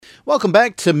Welcome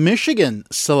back to Michigan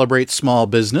Celebrate Small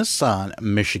Business on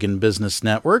Michigan Business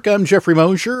Network. I'm Jeffrey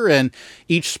Mosier, and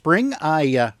each spring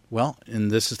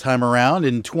and this time around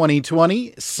in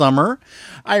 2020, summer,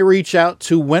 I reach out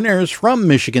to winners from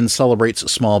Michigan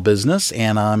Celebrates Small Business,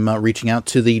 and I'm reaching out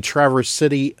to the Traverse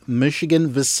City, Michigan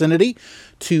vicinity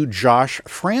to Josh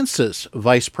Francis,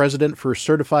 Vice President for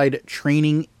Certified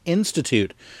Training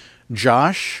Institute.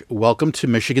 Josh, welcome to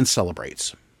Michigan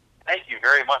Celebrates. Thank you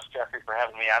very much, Jeffrey, for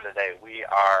having me on today. We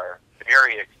are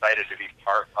very excited to be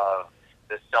part of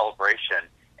this celebration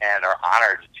and are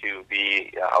honored to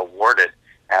be awarded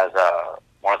as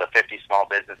one of the 50 small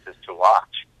businesses to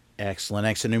watch.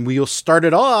 Excellent. And we'll start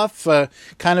it off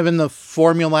kind of in the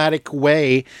formulatic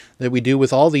way that we do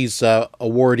with all these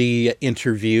awardee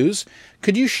interviews.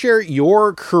 Could you share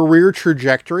your career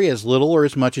trajectory, as little or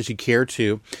as much as you care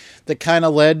to, that kind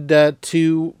of led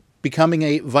to becoming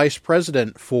a vice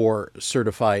president for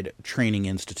Certified Training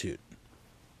Institute?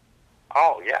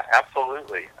 Oh, yeah,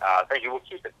 absolutely. Thank you. We'll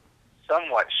keep it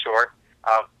somewhat short.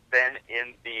 I've been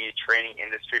in the training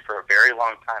industry for a very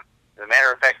long time. As a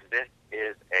matter of fact, this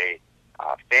is a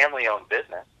family-owned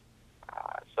business.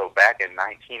 So back in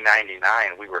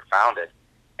 1999, we were founded,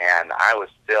 and I was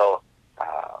still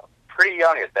pretty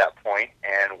young at that point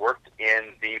and worked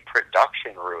in the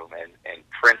production room and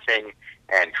printing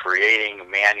and creating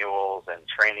manuals and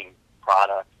training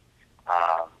products.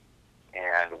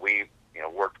 And we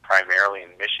worked primarily in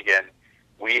Michigan.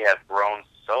 We have grown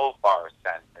so far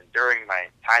since. And during my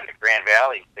time at Grand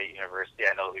Valley State University,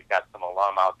 I know that we've got some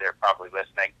alum out there probably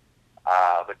listening,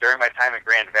 but during my time at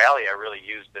Grand Valley, I really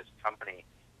used this company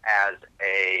as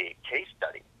a case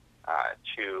study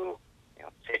to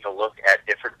take a look at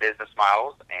different business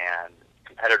models and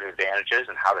competitive advantages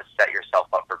and how to set yourself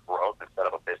up for growth instead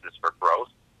of a business for growth.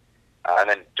 And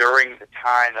then during the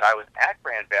time that I was at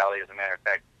Grand Valley, as a matter of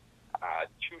fact,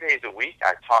 2 days a week,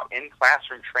 I taught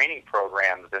in-classroom training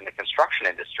programs in the construction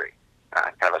industry,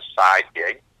 kind of a side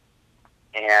gig.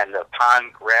 And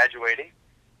upon graduating,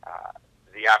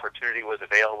 the opportunity was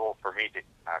available for me to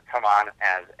come on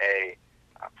as a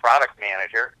product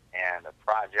manager and a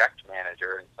project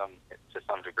manager to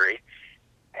some degree.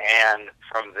 And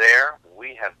from there,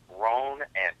 we have grown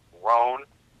and grown,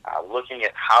 looking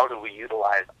at how do we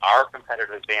utilize our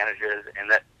competitive advantages, and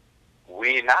that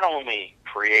we not only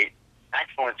create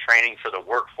excellent training for the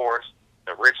workforce.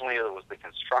 Originally, it was the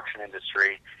construction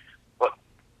industry, but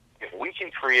if we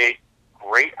can create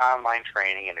great online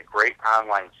training and a great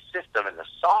online system and the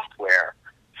software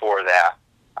for that,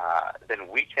 then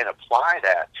we can apply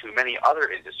that to many other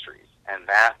industries. And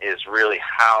that is really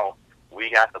how we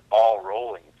got the ball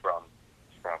rolling from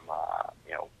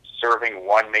serving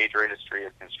one major industry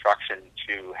of construction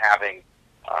to having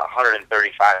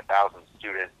 135,000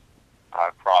 students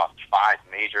across 5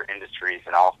 major industries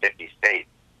in all 50 states.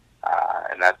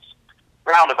 And that's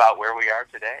roundabout where we are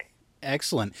today.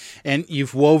 Excellent. And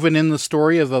you've woven in the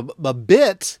story of a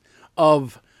bit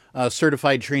of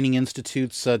Certified Training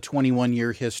Institute's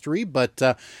 21-year history. But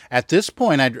at this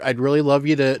point, I'd really love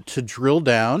you to drill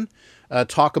down,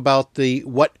 talk about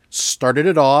what started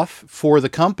it off for the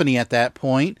company at that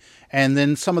point, and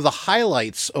then some of the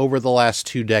highlights over the last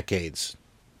 2 decades.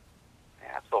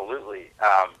 Absolutely.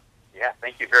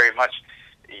 Thank you very much.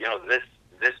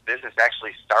 This business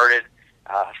actually started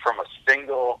from a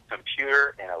single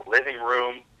computer in a living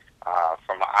room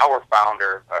from our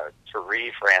founder,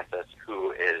 Therese Francis,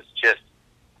 who is just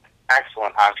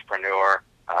excellent entrepreneur,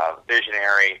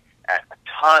 visionary, and a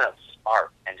ton of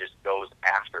spark, and just goes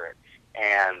after it.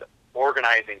 And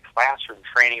organizing classroom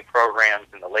training programs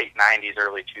in the late 90s,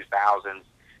 early 2000s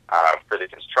for the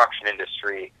construction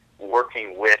industry,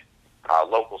 working with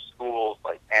local schools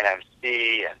like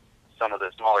NMC and some of the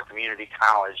smaller community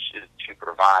colleges to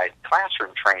provide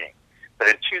classroom training. But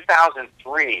in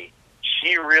 2003,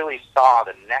 she really saw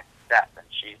the next step, and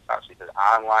she said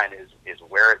online is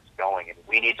where it's going, and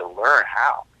we need to learn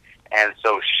how. And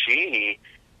so she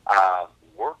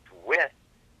worked with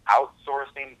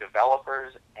outsourcing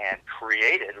developers and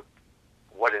created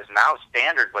what is now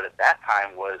standard, but at that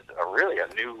time was really a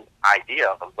new idea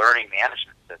of a learning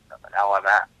management system, an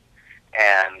LMS,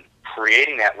 and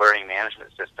creating that learning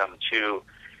management system to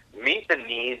meet the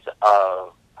needs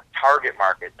of a target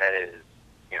market that is,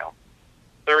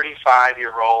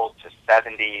 35-year-old to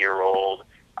 70-year-old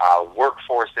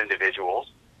workforce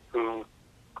individuals who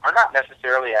are not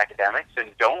necessarily academics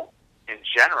and don't, in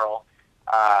general,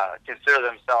 consider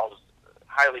themselves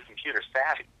highly computer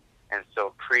savvy. And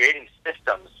so creating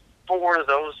systems for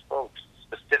those folks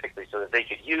specifically so that they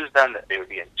could use them, that they would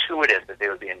be intuitive, that they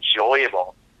would be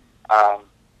enjoyable,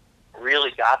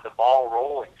 really got the ball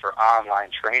rolling for online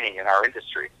training in our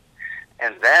industry.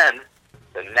 And then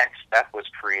the next step was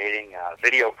creating a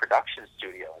video production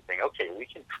studio and saying, okay, we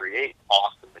can create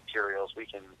awesome materials.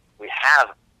 We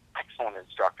have excellent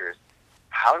instructors.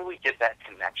 How do we get that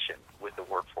connection with the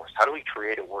workforce? How do we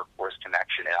create a workforce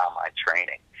connection in online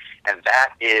training? And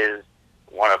that is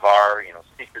one of our,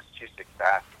 secrets to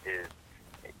success is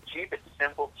keep it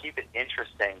simple, keep it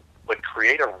interesting, but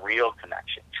create a real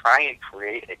connection. Try and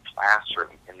create a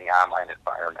classroom in the online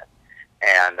environment.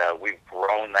 And we've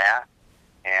grown that.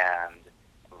 And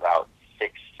about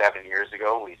 6-7 years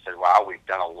ago, we said, wow, we've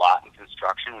done a lot in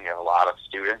construction. We have a lot of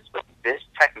students. But this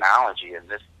technology and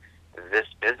this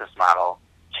business model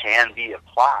can be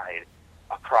applied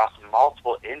across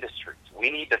multiple industries.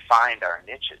 We need to find our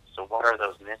niches. So what are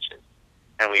those niches?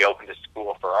 And we opened a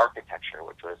school for architecture,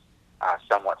 which was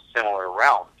somewhat similar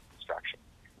realm to construction.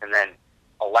 And then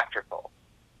electrical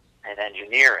and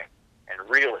engineering and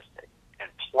real estate and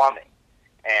plumbing.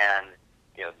 And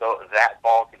that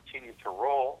ball continued to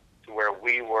roll to where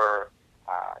we were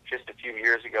just a few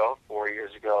years ago, 4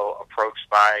 years ago, approached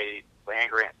by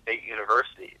land-grant state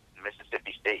universities,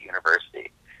 Mississippi State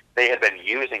University. They had been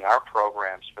using our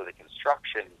programs for the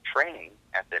construction training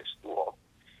at their school,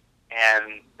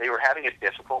 and they were having a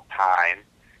difficult time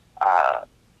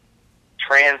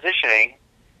transitioning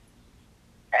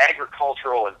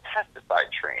agricultural and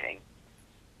pesticide training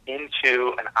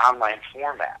into an online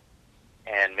format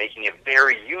and making it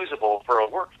very usable for a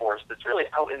workforce that's really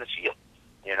out in the field,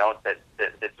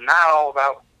 that's not all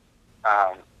about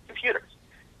computers.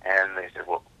 And they said,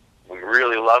 well, we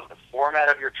really love the format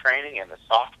of your training and the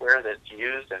software that's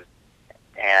used,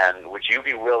 and would you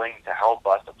be willing to help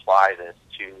us apply this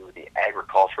to the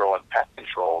agricultural and pest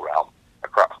control realm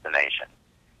across the nation?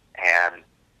 And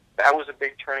that was a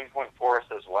big turning point for us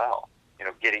as well,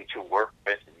 getting to work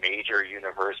with major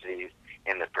universities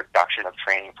in the production of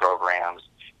training programs,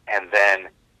 and then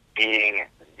being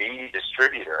the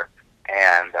distributor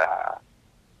and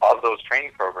of those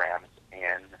training programs.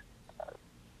 And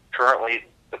currently,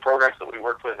 the programs that we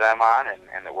worked with them on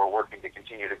and that we're working to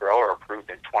continue to grow are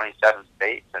approved in 27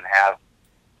 states and have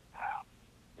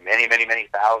many, many, many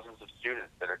thousands of students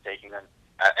that are taking them.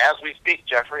 As we speak,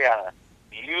 Jeffrey, on a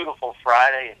beautiful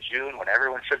Friday in June when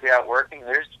everyone should be out working,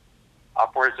 there's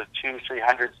upwards of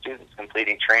 200-300 students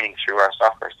completing training through our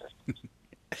software system.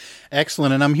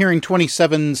 Excellent. And I'm hearing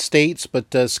 27 states, but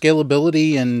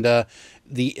scalability and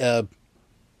the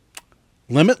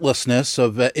limitlessness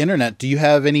of internet. Do you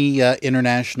have any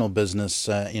international business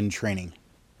in training?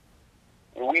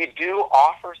 We do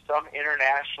offer some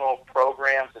international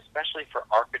programs, especially for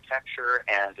architecture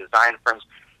and design firms.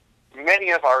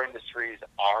 Many of our industries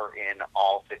are in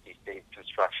all 50 states.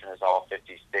 Construction is all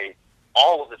 50 states.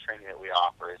 All of the training that we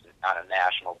offer is on a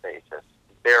national basis.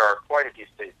 There are quite a few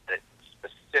states that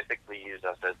specifically use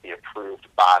us as the approved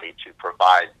body to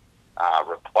provide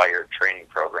required training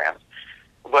programs.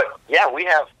 But yeah, we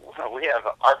have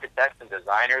architects and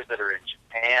designers that are in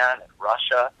Japan and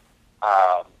Russia,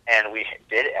 and we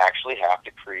did actually have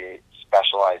to create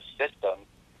specialized systems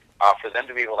for them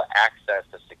to be able to access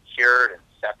a secured and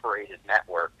separated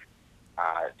network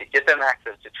to get them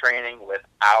access to training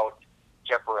without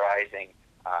jeopardizing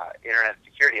internet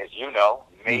security. As you know,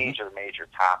 major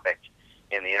topic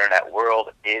in the internet world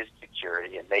is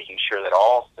security and making sure that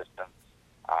all systems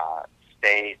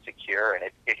stay secure. And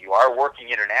if you are working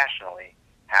internationally,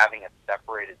 having a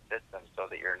separated system so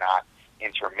that you're not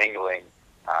intermingling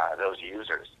those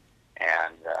users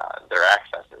and their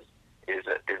accesses is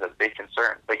a big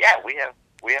concern. But yeah, we have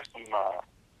some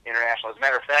international. As a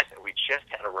matter of fact, we just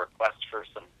had a request for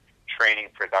some training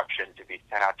production to be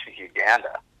sent out to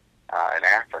Uganda in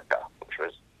Africa, which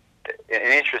was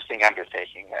an interesting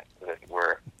undertaking that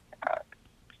we're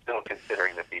still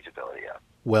considering the feasibility of.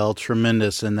 Well,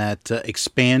 tremendous. And that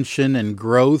expansion and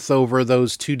growth over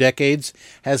those 2 decades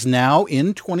has now,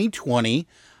 in 2020,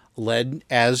 led,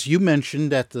 as you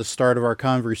mentioned at the start of our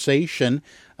conversation,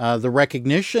 the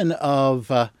recognition of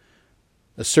a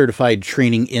Certified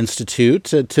Training Institute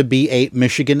to be a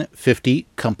Michigan 50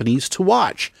 Companies to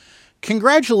Watch.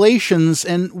 Congratulations,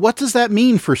 and what does that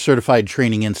mean for Certified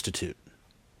Training Institute?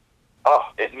 Oh,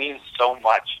 it means so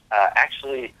much.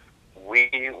 Actually,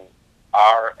 we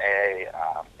are a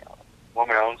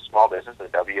woman-owned small business, a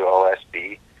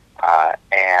WOSB,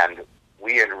 and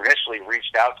we had initially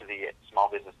reached out to the Small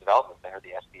Business Development Center,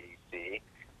 the SBDC,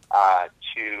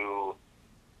 to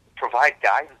provide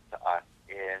guidance to us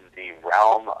in the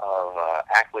realm of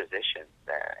acquisitions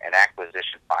and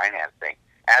acquisition financing.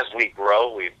 As we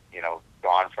grow, we've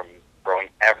gone from growing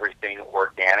everything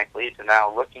organically to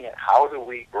now looking at how do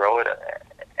we grow it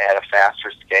at a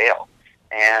faster scale.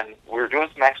 And we were doing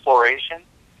some exploration,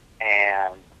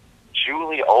 and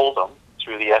Julie Oldham,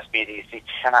 through the SBDC,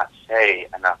 cannot say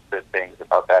enough good things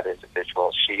about that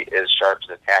individual. She is sharp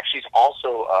as a tack. She's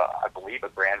also, I believe, a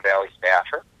Grand Valley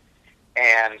staffer,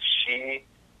 and she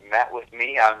met with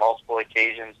me on multiple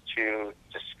occasions to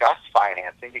discuss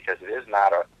financing, because it is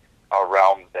not a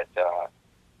realm that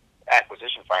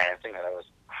acquisition financing that I was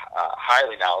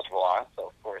highly knowledgeable on. So,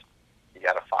 of course, you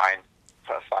got to find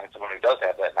someone who does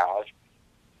have that knowledge.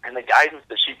 And the guidance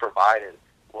that she provided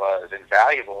was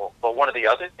invaluable. But one of the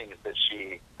other things that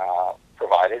she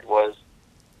provided was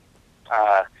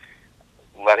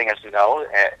letting us know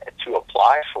to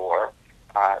apply for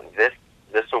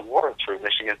this award through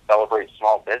Michigan Celebrate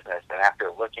Small Business. And after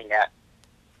looking at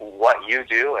what you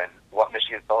do and what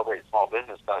Michigan Celebrate Small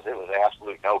Business does, it was an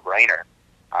absolute no-brainer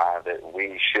that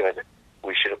we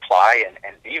should apply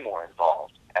and be more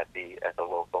involved at the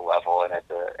local level and at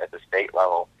the state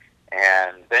level.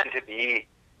 And then to be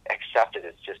accepted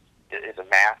is a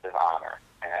massive honor.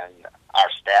 And our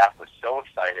staff was so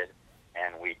excited,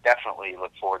 and we definitely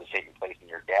look forward to taking place in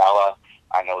your gala.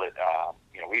 I know that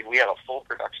we have a full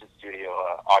production studio,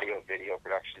 audio video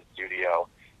production studio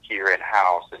here in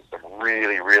house, and some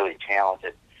really, really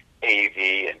talented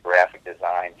AV and graphic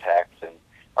design techs and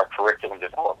our curriculum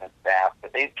development staff.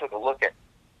 But they took a look at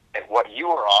what you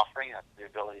were offering, the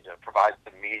ability to provide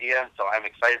some media. And so I'm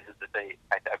excited that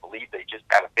I believe they just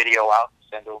got a video out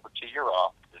to send over to your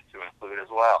office to include as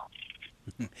well.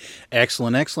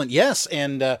 Excellent, excellent. Yes,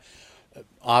 and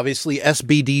obviously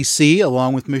SBDC,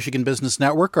 along with Michigan Business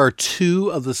Network, are two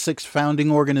of the 6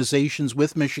 founding organizations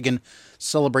with Michigan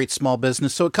Celebrate Small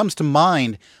Business. So it comes to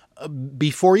mind,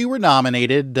 before you were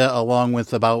nominated, along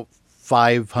with about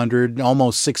 500,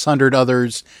 almost 600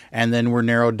 others, and then were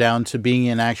narrowed down to being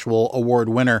an actual award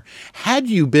winner. Had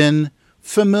you been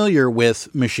familiar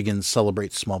with Michigan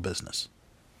Celebrate Small Business?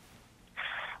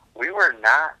 We were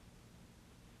not.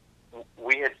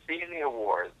 We had seen the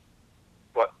awards,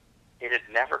 but it had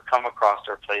never come across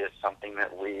our plate as something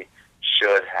that we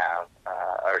should have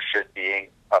or should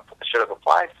have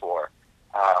applied for.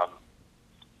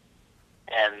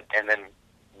 And then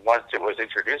once it was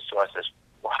introduced to us as,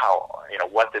 wow,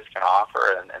 what this can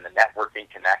offer, and the networking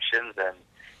connections,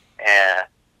 and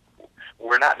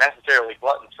we're not necessarily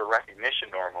gluttons for recognition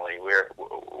normally.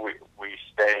 We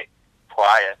stay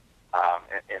quiet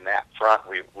in that front.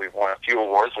 We've won a few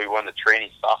awards. We won the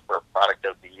Training Software Product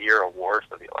of the Year award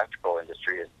for the electrical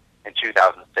industry in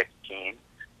 2016.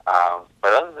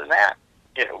 But other than that,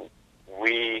 this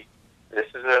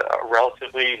is a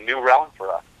relatively new realm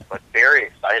for us, but very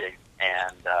exciting,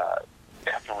 and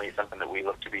definitely something that we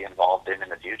look to be involved in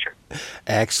the future.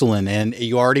 Excellent. And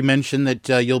you already mentioned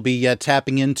that you'll be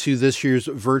tapping into this year's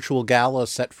virtual gala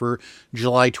set for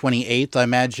July 28th. I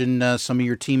imagine some of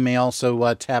your team may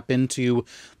also tap into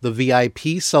the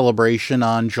VIP celebration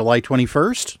on July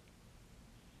 21st?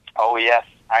 Oh, yes.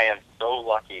 I am so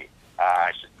lucky.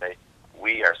 I should say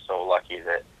we are so lucky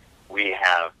that we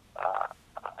have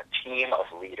a team of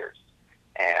leaders.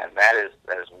 And that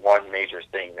is one major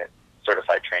thing that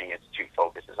Certified Training Institute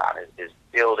focuses on is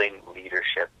building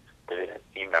leadership within its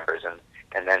team members,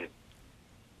 and then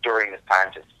during this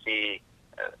time to see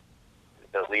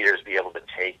the leaders be able to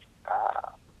take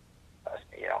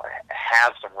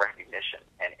have some recognition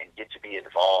and get to be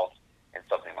involved in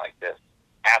something like this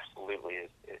absolutely is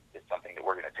something that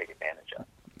we're going to take advantage of.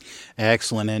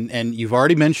 Excellent. And you've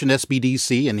already mentioned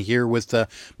SBDC and here with the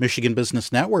Michigan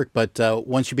Business Network, but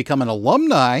once you become an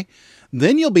alumni,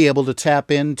 then you'll be able to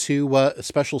tap into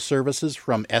special services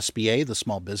from SBA, the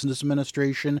Small Business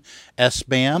Administration,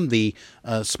 SBAM, the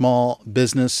Small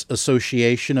Business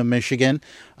Association of Michigan,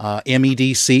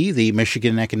 MEDC, the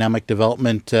Michigan Economic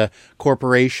Development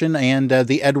Corporation, and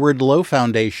the Edward Lowe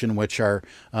Foundation, which are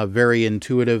very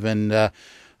intuitive and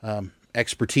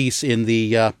expertise in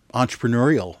the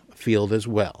entrepreneurial field as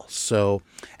well. So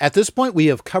at this point, we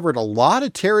have covered a lot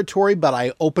of territory, but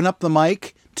I open up the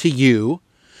mic to you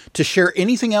to share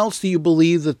anything else that you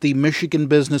believe that the Michigan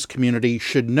business community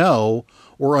should know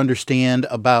or understand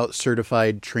about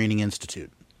Certified Training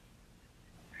Institute.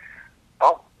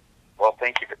 Oh, well,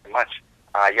 thank you very much.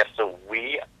 Yes, so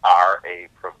we are a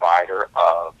provider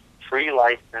of free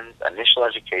license, initial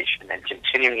education, and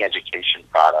continuing education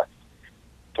products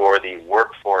for the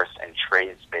workforce and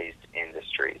trades-based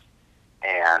industries.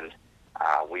 And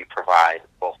we provide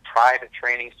both private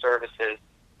training services,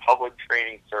 public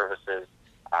training services,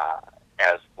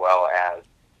 as well as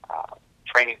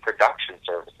training production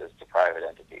services to private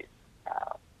entities.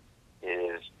 It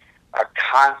is a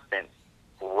constant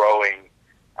growing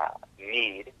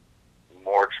need,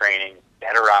 more training,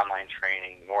 better online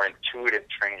training, more intuitive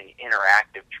training,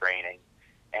 interactive training,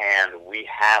 and we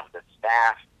have the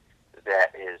staff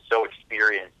that is so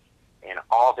experienced in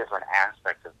all different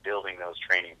aspects of building those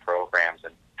training programs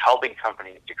and helping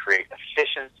companies to create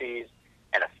efficiencies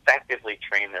and effectively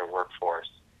train their workforce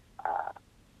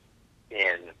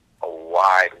in a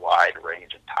wide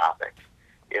range of topics.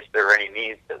 If there are any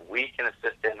needs that we can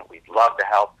assist in, we'd love to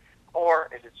help. Or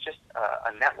if it's just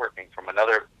a networking from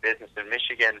another business in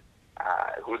Michigan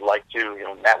who'd like to,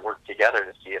 network together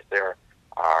to see if there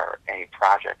are any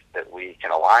projects that we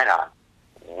can align on,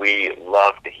 we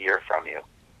love to hear from you.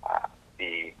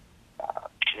 The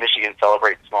Michigan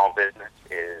Celebrate Small Business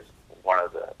is one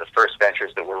of the first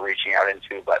ventures that we're reaching out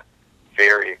into, but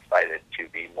very excited to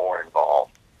be more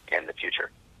involved in the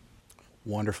future.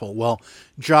 Wonderful. Well,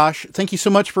 Josh, thank you so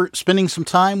much for spending some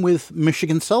time with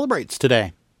Michigan Celebrates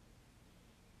today.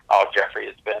 Oh, Jeffrey,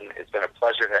 it's been a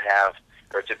pleasure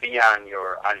to be on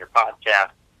your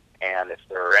podcast. And if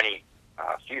there are any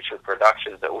future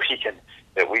productions that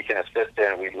we can assist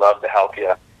in, we'd love to help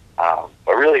you.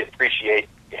 But really appreciate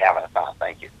you having us on.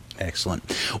 Thank you. Excellent.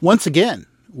 Once again,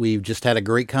 we've just had a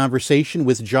great conversation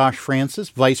with Josh Francis,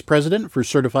 Vice President for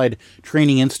Certified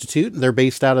Training Institute. They're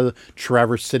based out of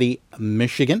Traverse City,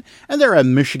 Michigan, and they're a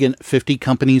Michigan 50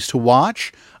 Companies to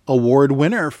Watch award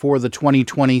winner for the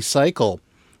 2020 cycle.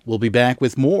 We'll be back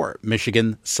with more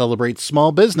Michigan Celebrates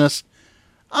Small Business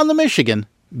on the Michigan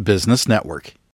Business Network.